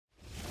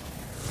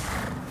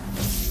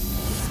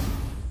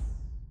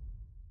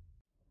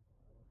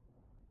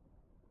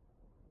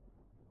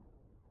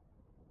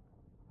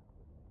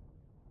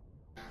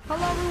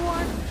Hello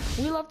everyone,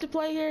 we love to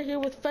play here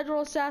with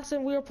Federal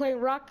Assassin. We are playing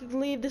Rocket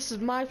League. This is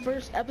my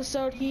first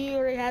episode. He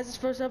already has his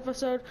first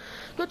episode.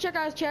 Go check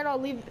out his channel, I'll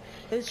leave it in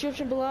the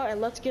description below, and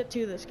let's get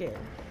to this game.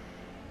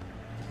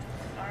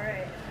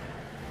 Alright.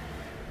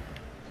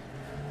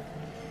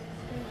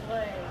 Seems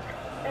like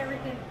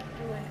everything's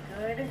doing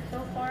good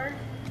so far.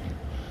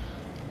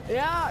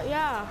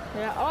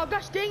 Yeah. Oh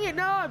gosh dang it,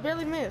 no, I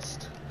barely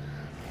missed.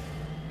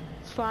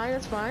 It's fine,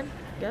 I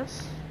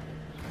guess.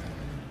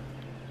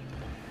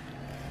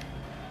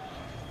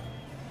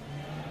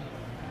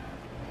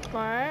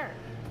 Alright.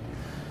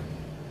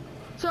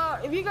 So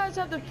if you guys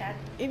have the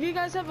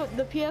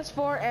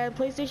PS4 and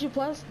PlayStation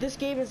Plus, this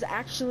game is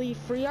actually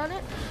free on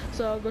it.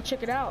 So go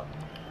check it out.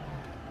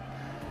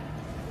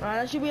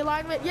 Alright, that should be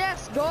alignment.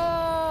 Yes,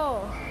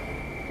 go!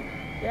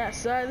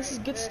 Yes, alright, this is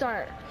good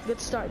start. Good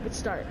start.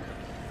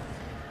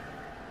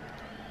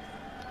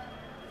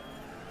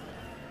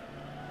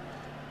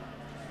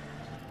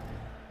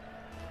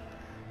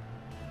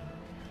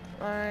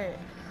 Alright.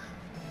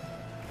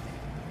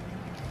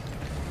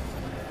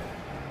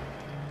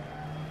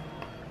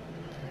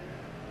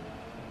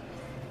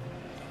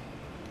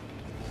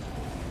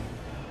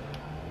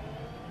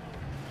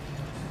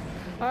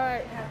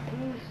 Alright.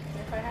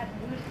 If I had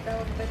boost, that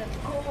would have been a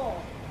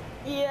goal.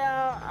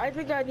 Yeah, I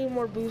think I need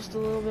more boost a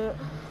little bit.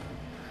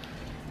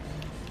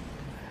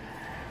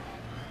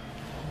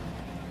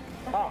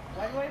 Why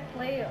do I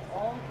play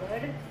all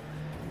good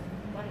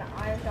when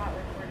I'm not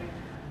recording?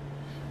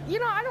 You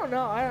know, I don't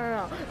know.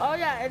 Oh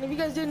yeah, and if you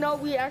guys didn't know,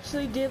 we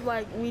actually did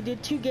we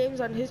did 2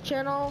 games on his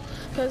channel,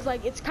 because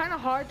it's kind of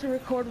hard to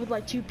record with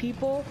 2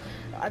 people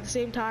at the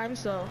same time,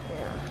 so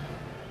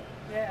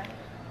Yeah.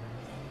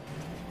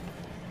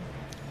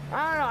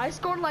 I don't know, I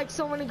scored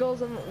so many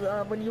goals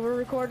when you were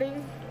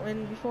recording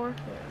before.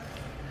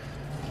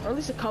 Yeah. Or at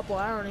least a couple,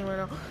 I don't even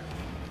know.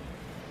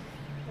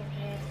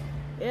 Okay.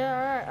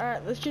 Yeah,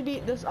 alright, this should be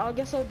this. I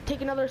guess I'll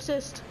take another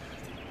assist.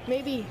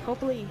 Maybe,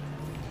 hopefully.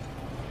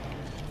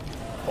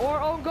 Or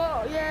own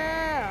goal,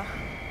 yeah!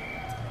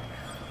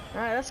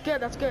 Alright, that's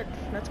good.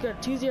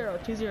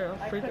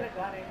 2-0. I could have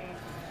got any.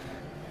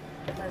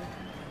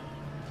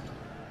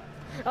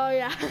 Oh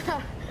yeah.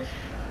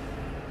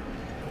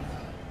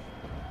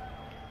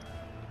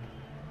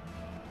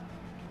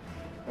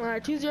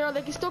 Alright, 2-0.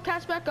 They can still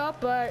catch back up,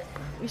 but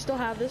we still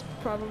have this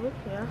probably.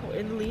 Yeah, we're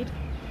in the lead.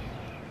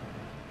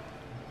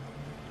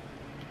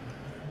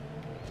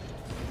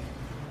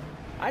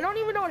 I don't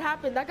even know what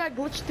happened. That guy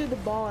glitched through the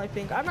ball, I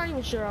think. I'm not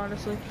even sure,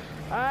 honestly.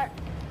 Alright.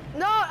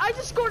 No, I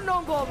just scored an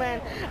own goal, man.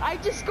 I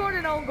just scored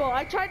an own goal.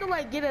 I tried to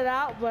get it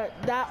out, but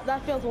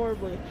that failed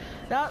horribly.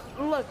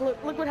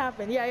 Look what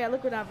happened. Yeah,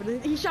 look what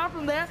happened. He shot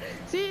from there.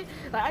 See,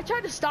 I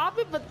tried to stop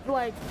it, but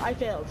I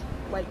failed.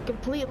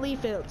 Completely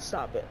failed to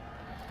stop it.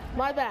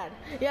 My bad.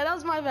 Yeah, that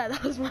was my bad.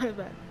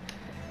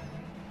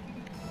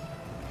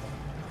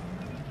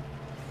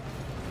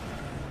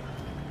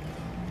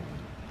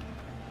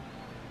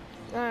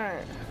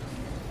 Alright.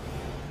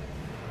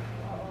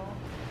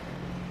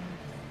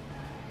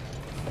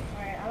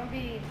 Alright, I'm gonna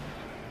be.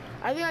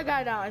 I think I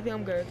got it out. I think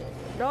I'm good.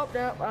 Nope.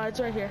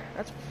 It's right here.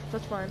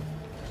 That's fine.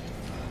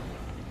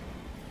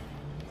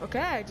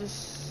 Okay,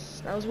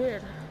 that was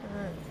weird.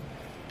 Alright.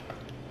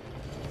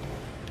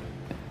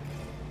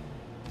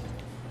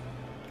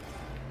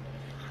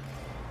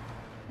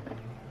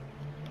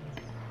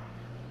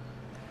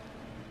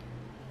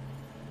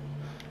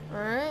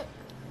 Alright,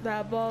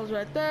 that ball's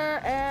right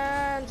there,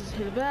 and just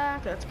hit it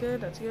back. That's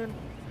good.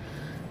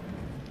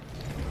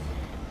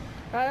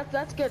 Alright,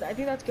 that's good. I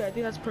think that's good. I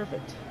think that's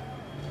perfect.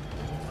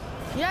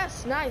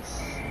 Yes, nice.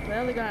 The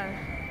other guy.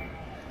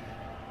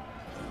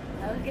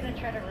 I was gonna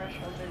try to rush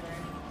over there.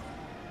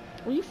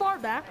 Were you far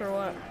back or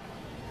what?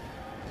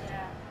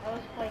 Yeah, I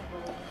was playing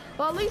goal.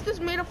 Well, at least this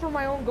made up for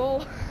my own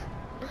goal.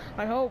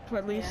 I hope,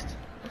 at least. Yeah.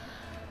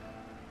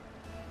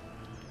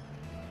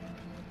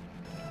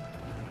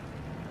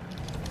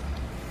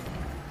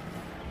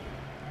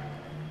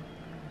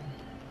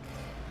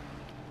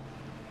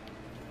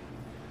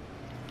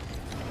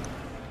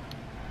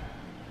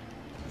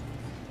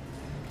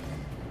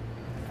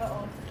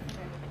 Uh-oh.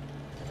 Okay.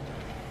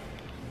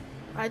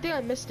 I think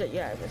I missed it.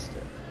 Yeah, I missed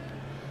it.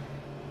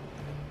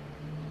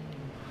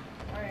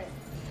 Alright.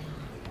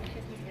 I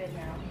should be good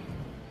now.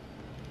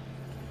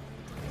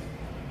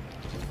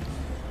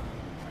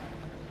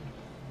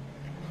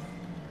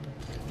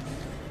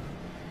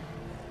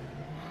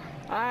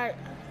 Alright.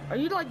 Are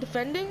you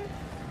defending?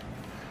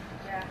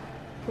 Yeah.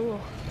 Cool.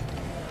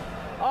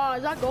 Oh,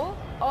 is that goal?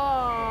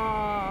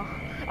 Oh.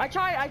 I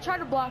tried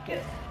to block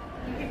it.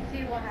 You can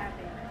see what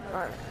happened.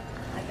 Alright.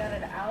 I got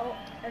it out,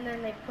 and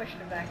then they pushed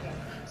it back in.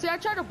 See, I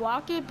tried to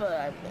block it, but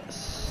I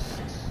missed.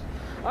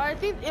 Alright, I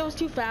think it was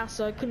too fast,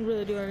 so I couldn't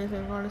really do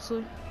anything,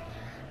 honestly.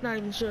 Not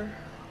even sure.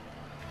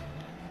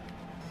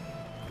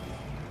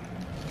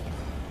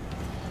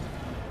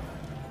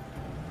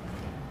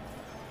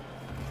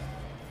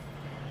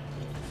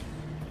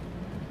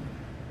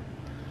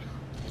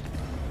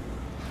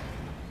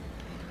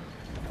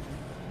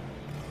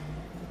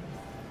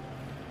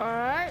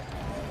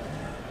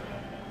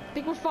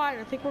 think we're fine.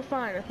 I think we're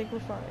fine. I think we're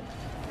fine.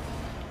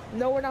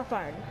 No, we're not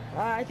fine.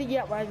 I think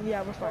yeah,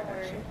 yeah, we're fine. Don't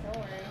worry, Actually. don't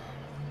worry.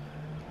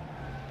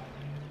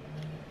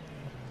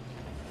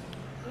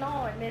 No,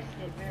 I missed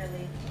it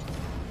barely.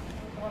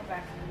 I'm going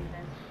back to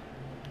defense.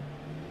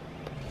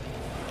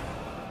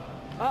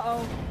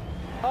 Uh-oh.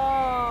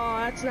 Oh,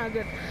 that's not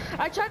good.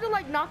 I tried to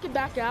like knock it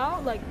back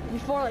out, like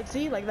before, like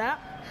see, like that.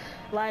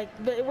 Like,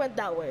 but it went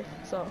that way,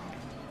 so.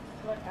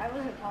 Look, I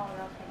wasn't tall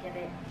enough to get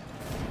it.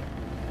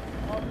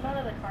 Well, none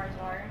of the cars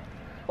are.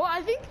 Well,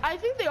 I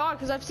think they are,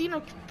 because I've seen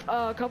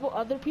a couple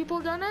other people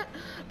done it,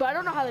 but I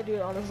don't know how they do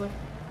it, honestly.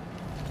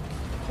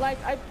 Like,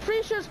 I'm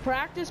pretty sure it's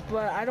practice,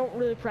 but I don't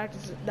really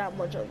practice it that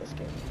much on this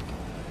game.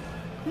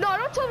 No,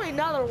 don't tell me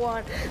another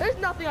one. There's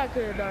nothing I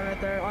could have done right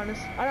there,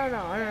 honest. I don't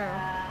know.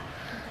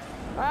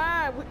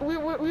 Alright, we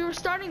were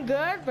starting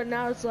good, but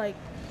now it's like,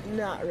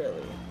 not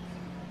really.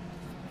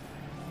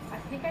 I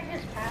think I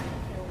just passed it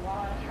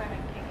while I was trying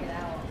to kick it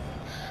out.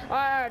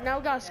 Alright, now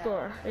we gotta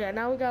score. Yeah,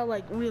 now we gotta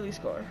like really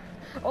score.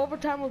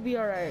 Overtime will be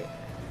alright.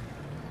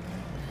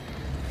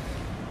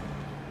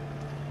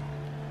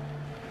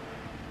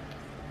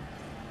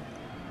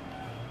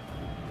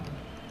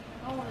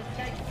 Oh, this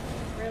guy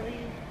really?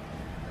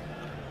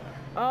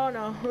 Oh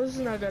no, this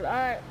is not good.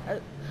 Alright.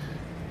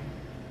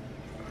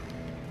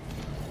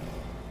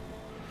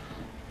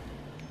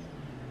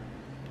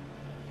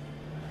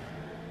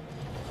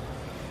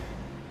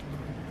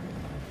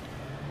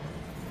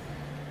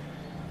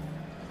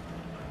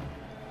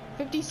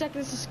 50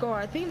 seconds to score.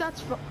 I think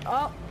that's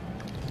oh.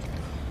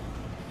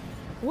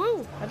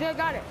 Woo! I think I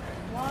got it.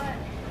 What?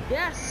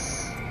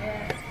 Yes.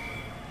 Yeah.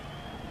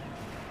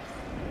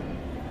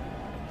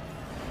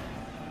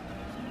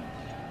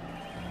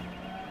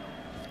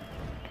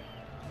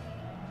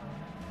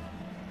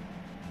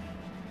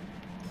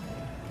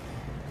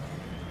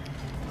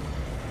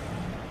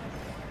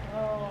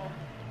 Oh.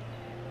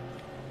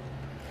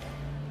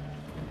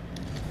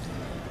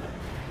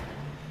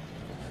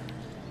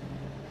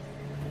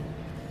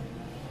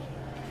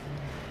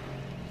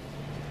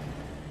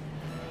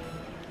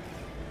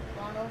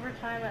 On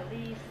overtime at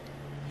least.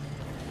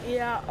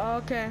 Yeah,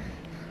 okay.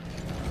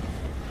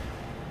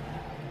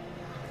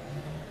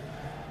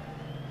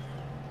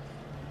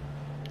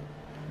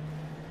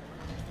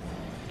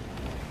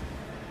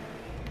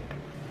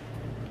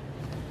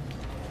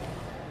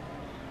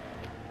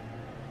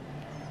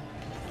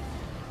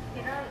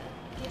 Get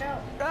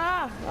out.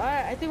 Ah,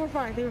 alright, I think we're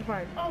fine,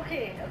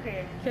 Okay.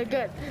 Okay,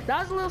 good. That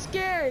was a little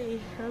scary.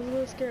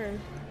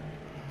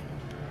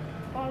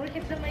 Oh, we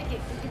can still make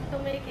it.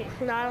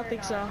 No, I don't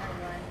think so.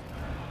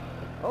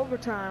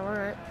 Overtime,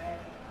 alright.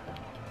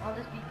 I'll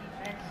just be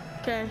defense.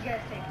 Okay. You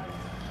guys take this.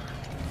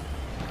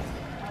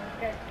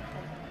 You guys take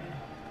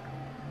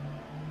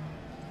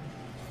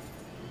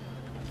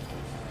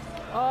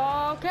this.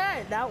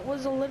 Okay, that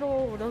was a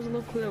little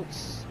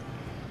close.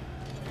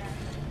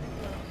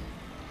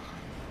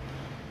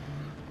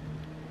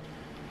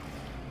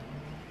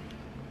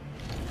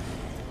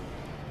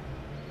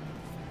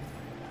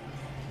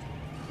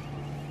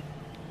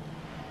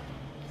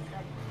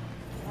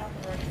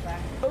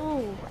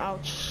 Oh,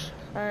 ouch.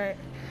 Alright.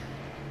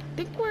 I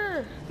think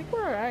we're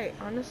alright,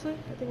 honestly.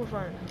 I think we're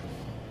fine.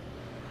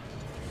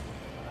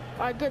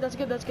 Alright, good, that's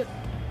good.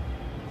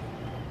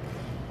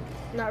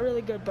 Not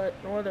really good, but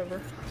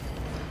whatever.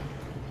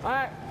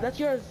 Alright, that's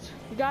yours.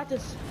 You got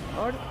this.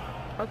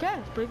 Okay,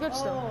 it's pretty good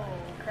still.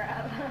 Oh,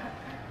 crap.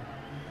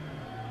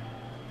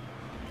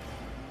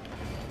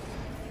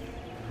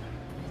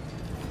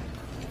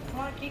 Come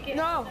on, kick it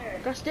out No, of there.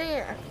 gotta stay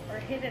in. Or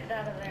hit it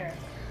out of there.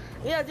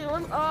 Yeah, dude.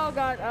 Oh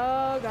god.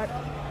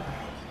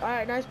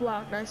 Alright, nice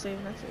block. Nice save.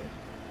 Oh,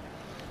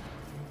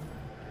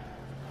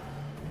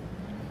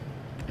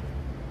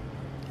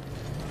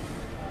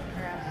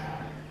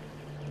 crap.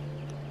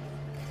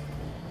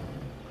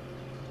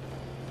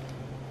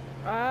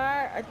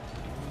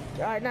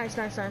 Alright, nice.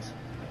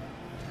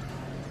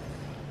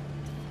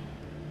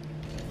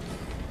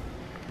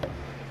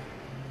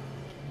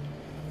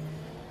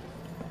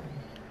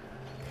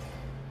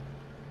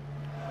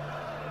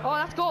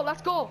 Oh,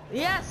 that's goal.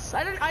 Yes,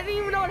 I didn't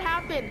even know what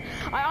happened.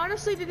 I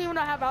honestly didn't even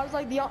know what happened. I was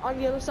like on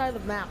the other side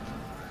of the map,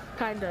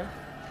 kinda.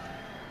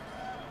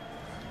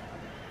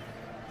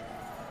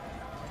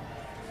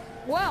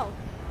 Well,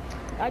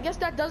 I guess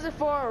that does it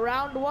for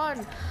round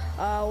one.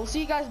 We'll see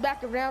you guys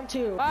back in round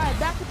two. All right,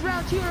 back with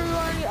round two,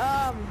 everybody.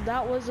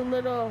 That was a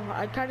little,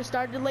 I kind of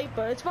started late,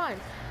 but it's fine.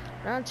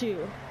 Round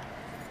two.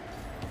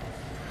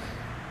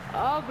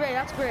 Oh, great,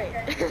 that's great.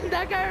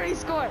 That guy already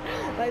scored.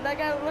 Like, that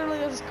guy literally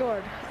just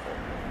scored.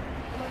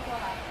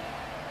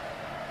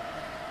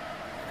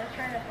 I was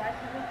trying to fly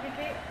something kick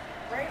it.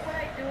 Right when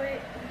I do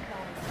it, he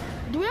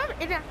comes. Do we have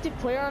an inactive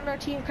player on our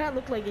team? Kind of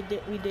looked like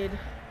we did.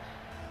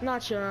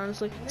 Not sure,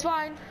 honestly. It's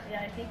fine.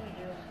 Yeah, I think we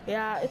do.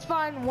 Yeah, it's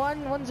fine.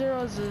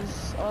 1-0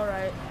 is all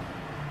right.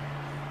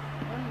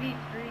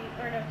 1v3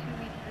 or no 2v3.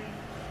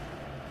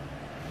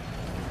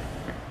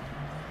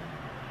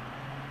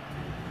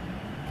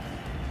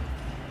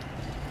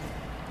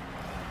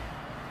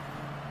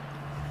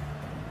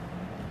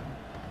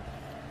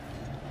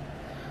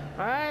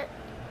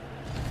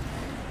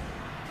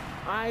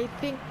 I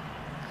think.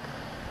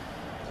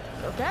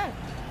 Okay.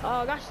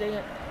 Oh gosh dang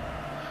it.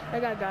 I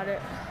got it.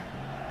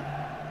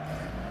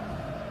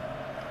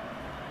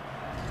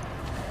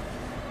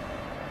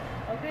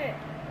 Okay.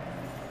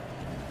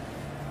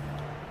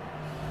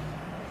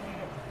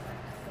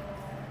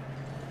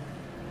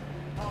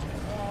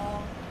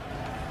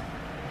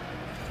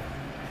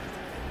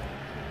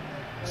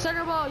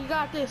 Center ball, you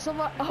got this.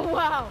 Someone, oh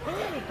wow.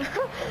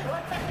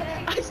 What the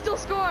heck? I still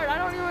scored. I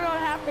don't even know what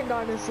happened,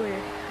 honestly.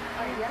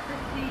 Alright, you have to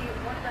see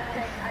what the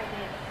heck I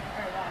did.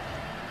 Alright, watch.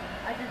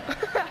 I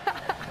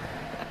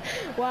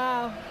just...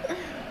 Wow.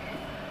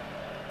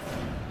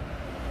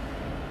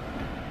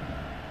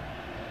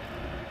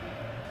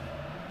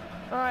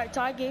 Alright,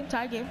 tie game,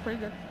 pretty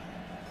good.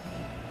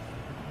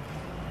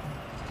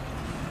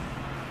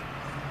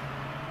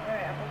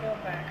 Alright, I'm gonna go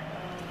back.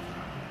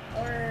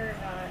 Or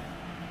not.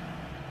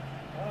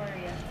 Or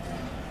yes.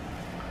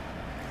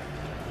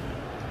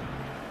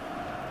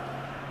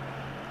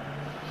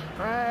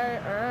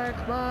 Alright,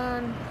 come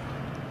on.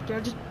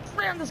 Gonna just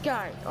ram this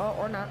guy. Oh,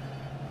 or not.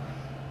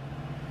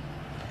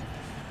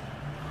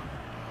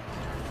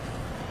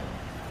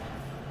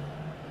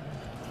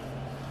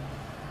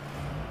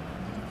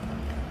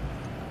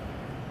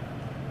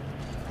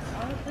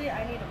 Honestly,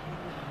 I need a boost.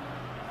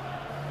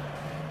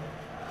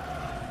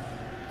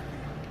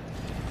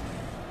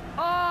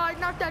 Oh, I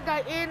knocked that guy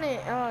in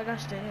it. Oh,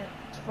 gosh dang it.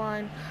 It's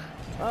fine.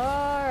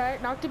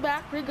 Alright, knocked it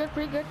back. Pretty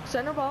good.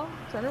 Center ball.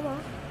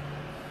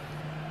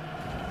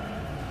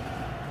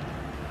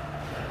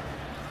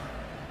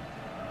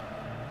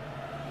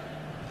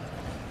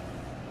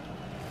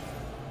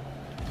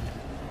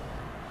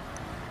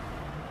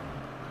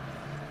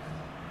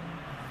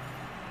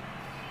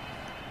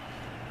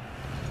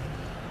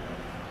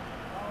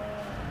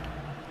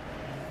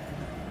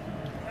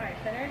 Alright,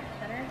 center.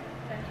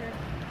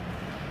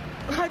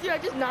 Dude, I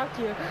just knocked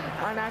you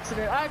on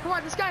accident. Alright, come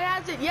on, this guy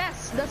has it.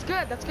 Yes, that's good.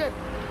 Alright, that's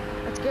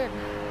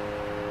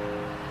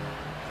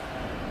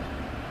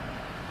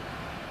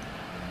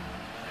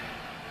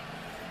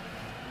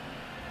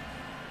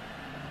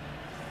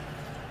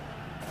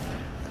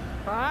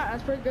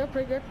pretty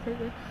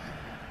good.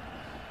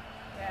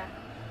 Yeah.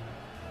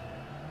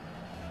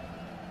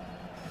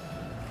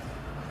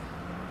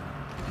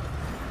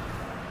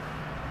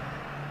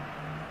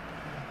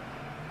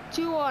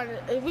 Two on.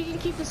 If we can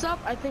keep this up,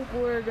 I think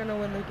we're gonna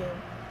win the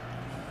game.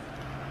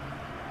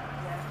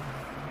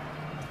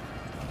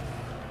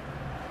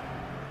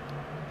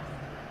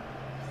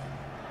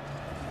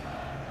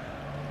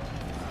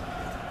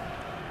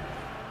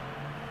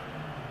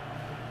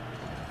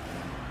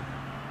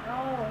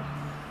 No.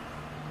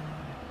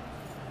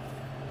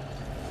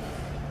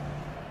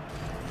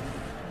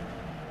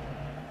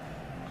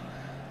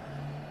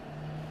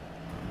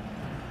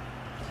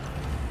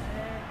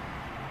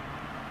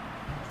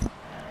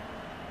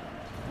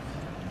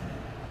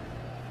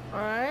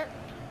 Alright.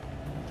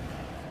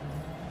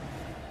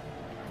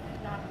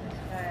 Not this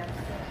guy. I'm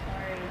so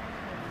sorry to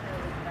kill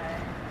this guy.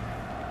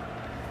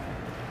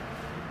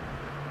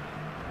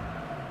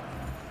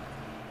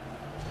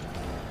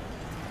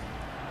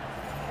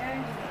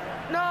 And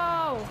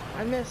No!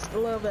 I missed a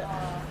little bit.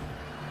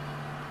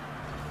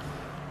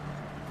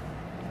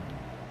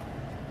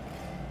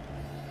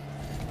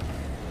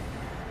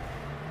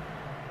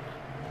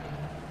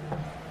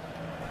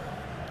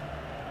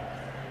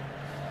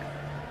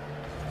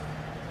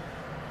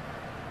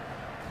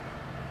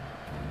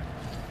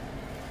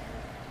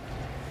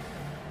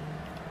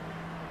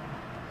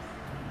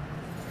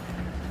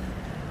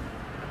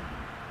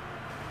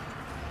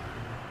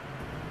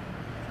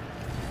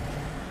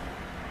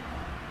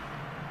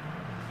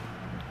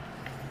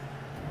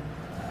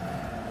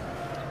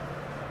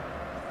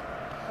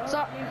 So,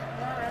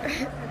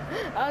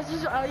 I was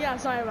just, oh yeah,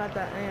 sorry about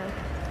that, man.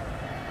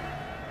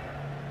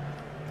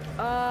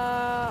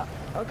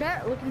 Okay,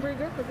 looking pretty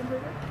good.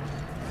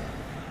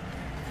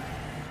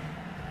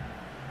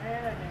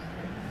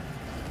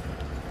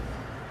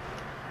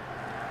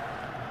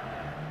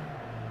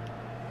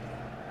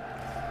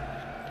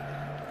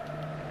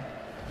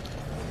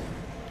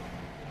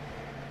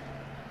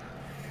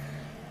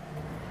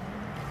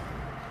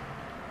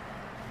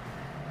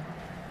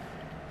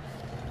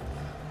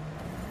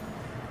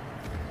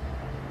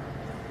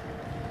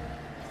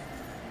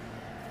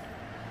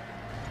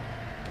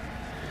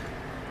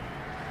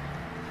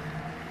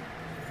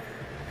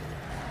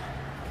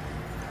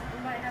 We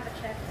might have a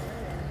chance to win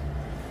this.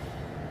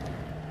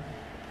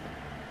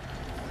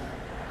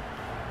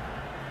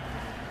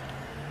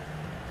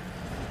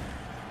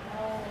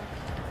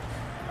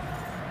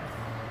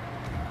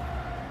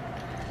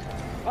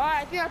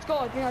 Alright, I think that's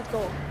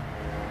goal.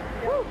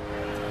 Woo!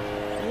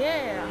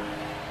 Yeah.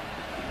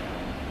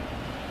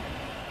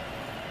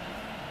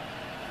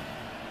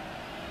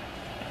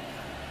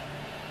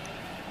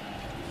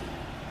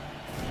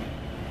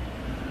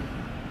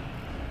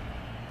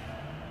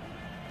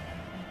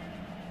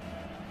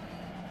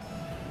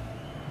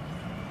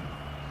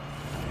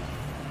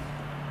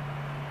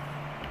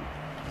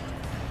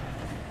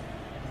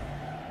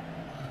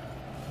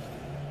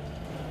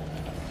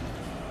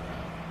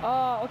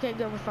 Oh, Oh, okay,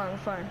 good. We're fine. We're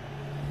fine.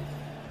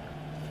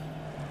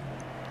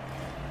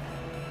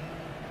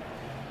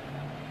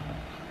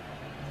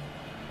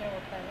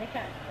 They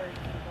can't hurt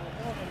people.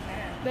 They'll be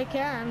mad. They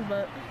can,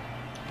 but.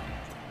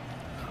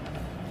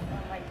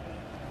 Unlikely.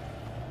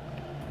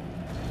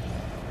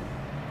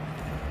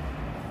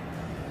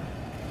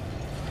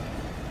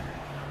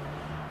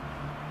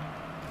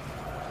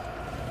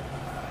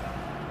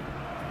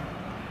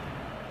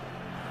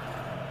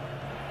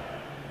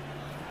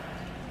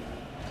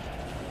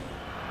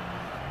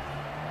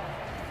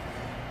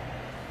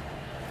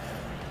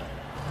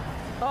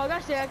 Oh,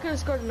 actually, I could have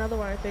scored another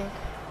one, I think.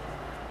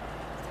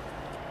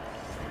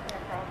 Yeah,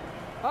 probably.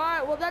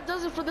 Alright, well that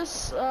does it for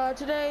this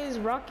today's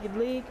Rocket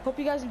League. Hope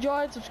you guys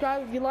enjoyed.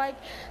 Subscribe if you like.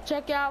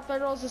 Check out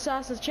Federal's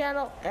Assassin's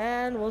channel,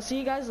 and we'll see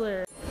you guys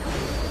later.